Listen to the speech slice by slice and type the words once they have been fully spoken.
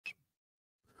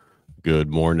Good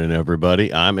morning,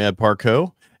 everybody. I'm Ed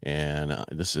Parcaut, and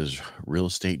this is Real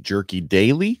Estate Jerky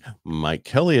Daily. Mike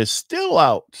Kelly is still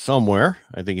out somewhere.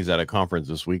 I think he's at a conference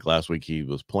this week. Last week he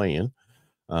was playing.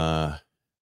 Uh,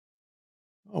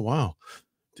 oh wow,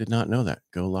 did not know that.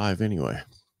 Go live anyway.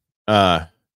 I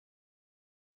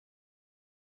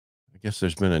guess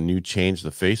there's been a new change to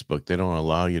Facebook. They don't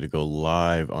allow you to go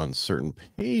live on certain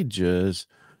pages.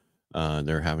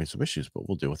 They're having some issues, but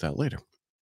we'll deal with that later.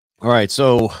 All right,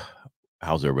 so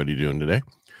how's everybody doing today?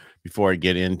 Before I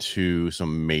get into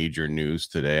some major news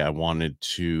today, I wanted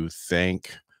to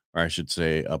thank, or I should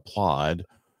say, applaud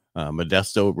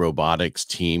Modesto Robotics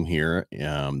team here.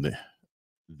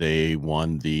 They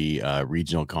won the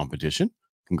regional competition.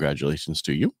 Congratulations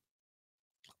to you.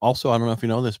 Also, I don't know if you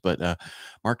know this, but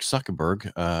Mark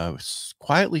Zuckerberg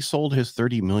quietly sold his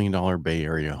 $30 million Bay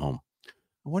Area home.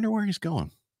 I wonder where he's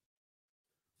going.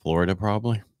 Florida,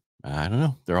 probably. I don't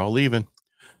know. They're all leaving.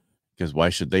 Because why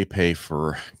should they pay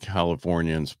for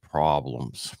Californians'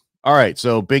 problems? All right.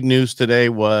 So big news today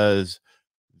was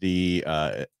the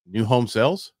new home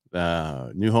sales.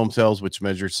 New home sales, which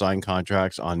measures signed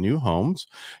contracts on new homes,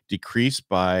 decreased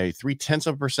by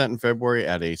 0.3% in February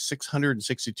at a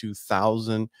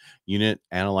 662,000 unit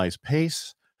analyzed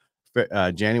pace.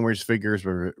 January's figures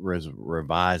were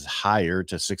revised higher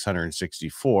to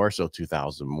 664, so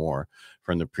 2,000 more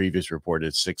from the previous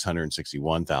reported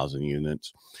 661,000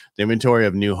 units. The inventory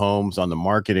of new homes on the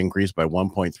market increased by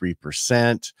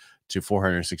 1.3% to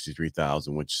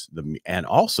 463,000, and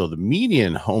also the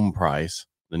median home price,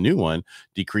 the new one,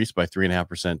 decreased by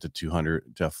 3.5%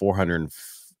 to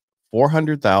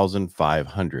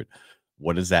 400,500.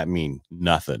 What does that mean?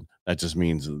 Nothing. That just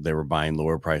means they were buying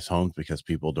lower price homes because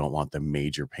people don't want the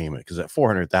major payment. Because at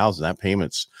 400,000, that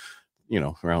payment's,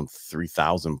 around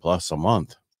 3,000 plus a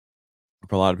month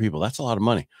for a lot of people. That's a lot of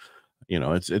money.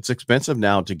 It's expensive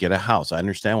now to get a house. I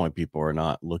understand why people are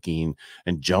not looking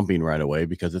and jumping right away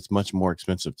because it's much more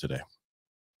expensive today.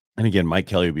 And again, Mike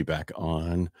Kelly will be back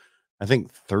on, I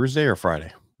think, Thursday or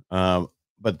Friday. But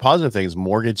the positive thing is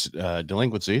mortgage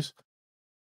delinquencies.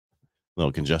 A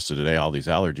little congested today, all these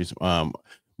allergies.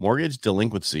 Mortgage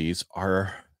delinquencies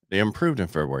they improved in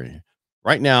February.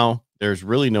 Right now, there's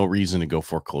really no reason to go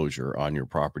foreclosure on your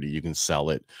property. You can sell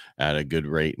it at a good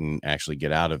rate and actually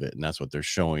get out of it. And that's what they're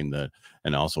showing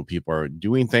and also people are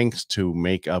doing things to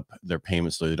make up their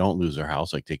payments so they don't lose their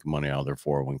house, like taking money out of their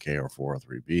 401k or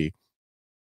 403b.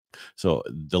 So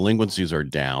delinquencies are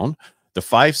down. The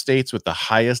 5 states with the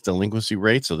highest delinquency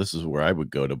rate, so this is where I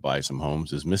would go to buy some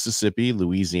homes, is Mississippi,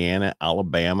 Louisiana,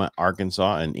 Alabama,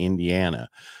 Arkansas, and Indiana.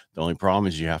 The only problem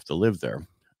is you have to live there.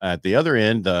 At the other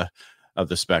end of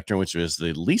the spectrum, which is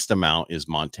the least amount, is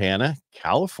Montana,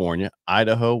 California,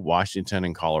 Idaho, Washington,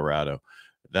 and Colorado.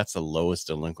 That's the lowest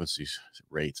delinquency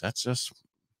rates. I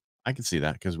can see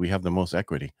that because we have the most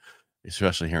equity,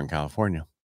 especially here in California.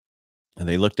 And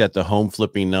they looked at the home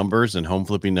flipping numbers, and home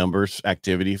flipping numbers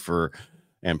activity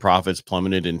and profits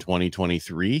plummeted in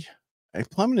 2023.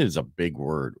 Plummeted is a big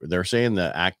word. They're saying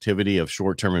the activity of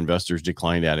short-term investors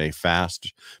declined at a faster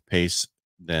pace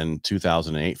than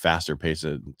 2008,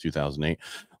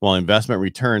 while investment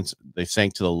returns, they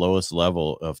sank to the lowest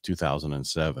level of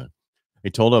 2007. A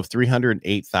total of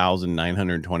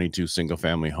 308,922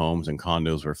 single-family homes and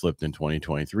condos were flipped in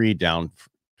 2023, down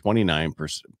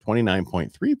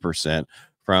 29.3%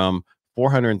 from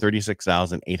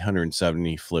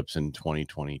 436,870 flips in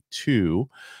 2022.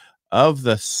 Of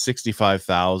the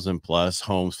 65,000 plus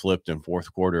homes flipped in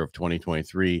fourth quarter of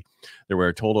 2023, there were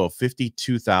a total of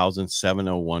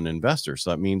 52,701 investors.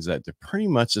 So that means that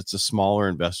it's the smaller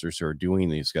investors who are doing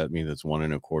these. That means it's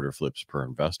 1.25 flips per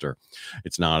investor.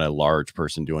 It's not a large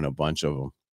person doing a bunch of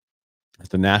them. At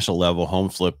the national level,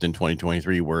 homes flipped in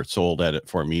 2023 were sold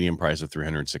for a median price of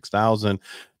 $306,000,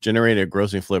 generated a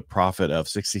grossing flip profit of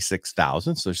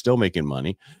 $66,000. So they're still making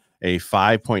money. A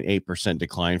 5.8%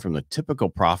 decline from the typical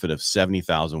profit of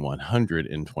 $70,100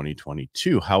 in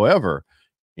 2022. However,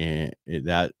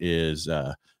 that is,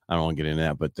 I don't want to get into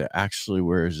that, but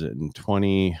where is it in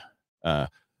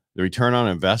the return on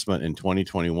investment in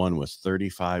 2021 was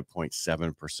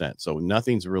 35.7%. So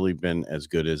nothing's really been as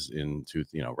good as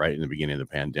right in the beginning of the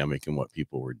pandemic and what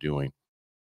people were doing.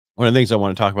 One of the things I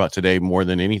want to talk about today more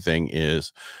than anything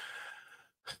is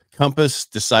Compass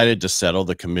decided to settle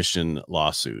the commission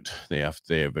lawsuit. They have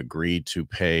agreed to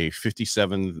pay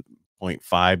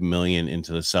 $57.5 million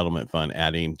into the settlement fund,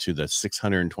 adding to the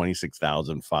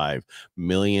 $626,005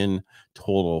 million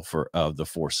total of the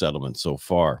 4 settlements so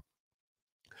far.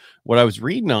 What I was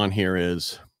reading on here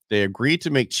is They agreed to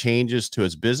make changes to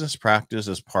its business practice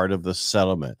as part of the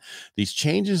settlement. These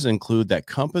changes include that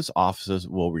Compass offices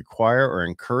will require or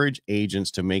encourage agents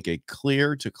to make it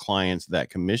clear to clients that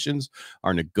commissions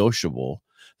are negotiable,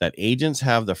 that agents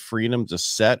have the freedom to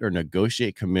set or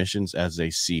negotiate commissions as they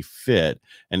see fit,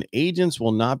 and agents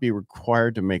will not be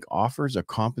required to make offers of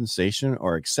compensation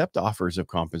or accept offers of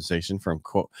compensation from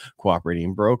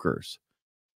cooperating brokers.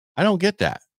 I don't get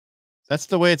that. That's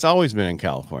the way it's always been in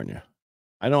California.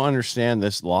 I don't understand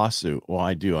this lawsuit. Well,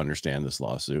 I do understand this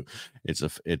lawsuit. It's a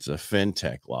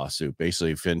fintech lawsuit.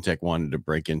 Basically, fintech wanted to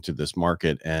break into this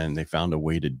market and they found a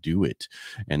way to do it.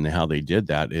 And how they did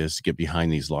that is to get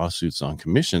behind these lawsuits on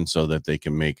commission so that they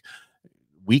can make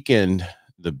weaken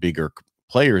the bigger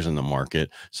players in the market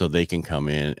so they can come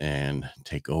in and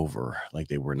take over like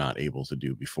they were not able to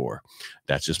do before.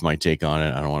 That's just my take on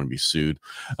it. I don't want to be sued.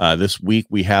 This week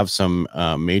we have some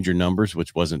major numbers,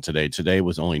 which wasn't today. Today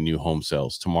was only new home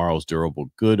sales. Tomorrow's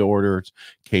durable good orders,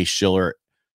 Case Shiller,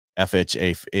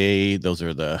 FHA. Those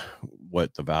are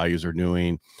what the values are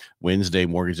doing. Wednesday,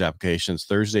 mortgage applications.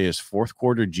 Thursday is fourth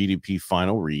quarter GDP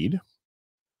final read,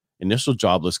 initial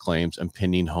jobless claims, and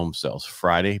pending home sales.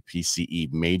 Friday,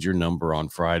 PCE, major number on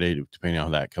Friday, depending on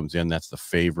how that comes in. That's the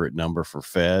favorite number for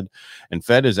Fed. And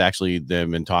Fed is actually, they've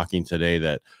been talking today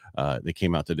that they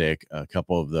came out today. A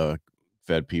couple of the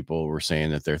Fed people were saying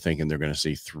that they're thinking they're going to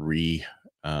see 3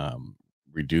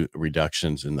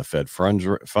 reductions in the Fed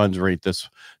funds rate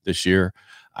this year.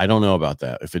 I don't know about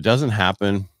that. If it doesn't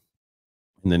happen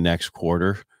in the next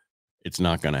quarter, it's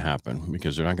not going to happen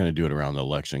because they're not going to do it around the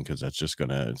election because that's just going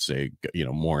to say,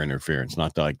 more interference.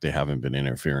 Not like they haven't been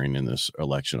interfering in this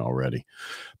election already,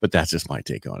 but that's just my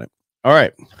take on it. All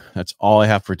right. That's all I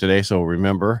have for today. So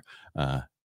remember,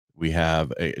 we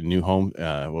have a new home.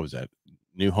 What was that?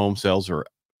 New home sales are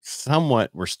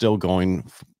we're still going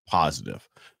positive.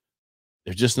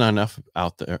 There's just not enough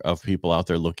out there of people out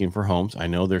there looking for homes. I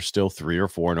know there's still 3 or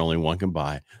 4 and only one can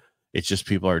buy. It's just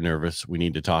people are nervous. We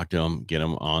need to talk to them, get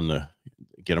them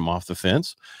off the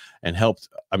fence and help.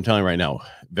 I'm telling you right now,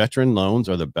 veteran loans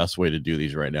are the best way to do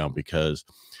these right now because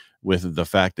with the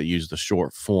fact that you use the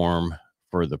short form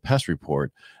for the pest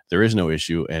report, there is no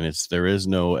issue and there is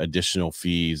no additional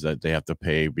fees that they have to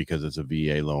pay because it's a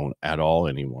VA loan at all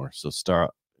anymore. So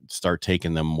start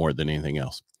taking them more than anything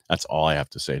else. That's all I have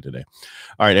to say today.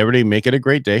 All right, everybody, make it a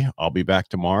great day. I'll be back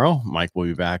tomorrow. Mike will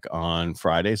be back on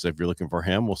Friday. So if you're looking for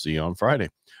him, we'll see you on Friday.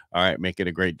 All right, make it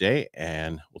a great day,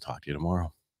 and we'll talk to you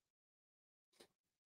tomorrow.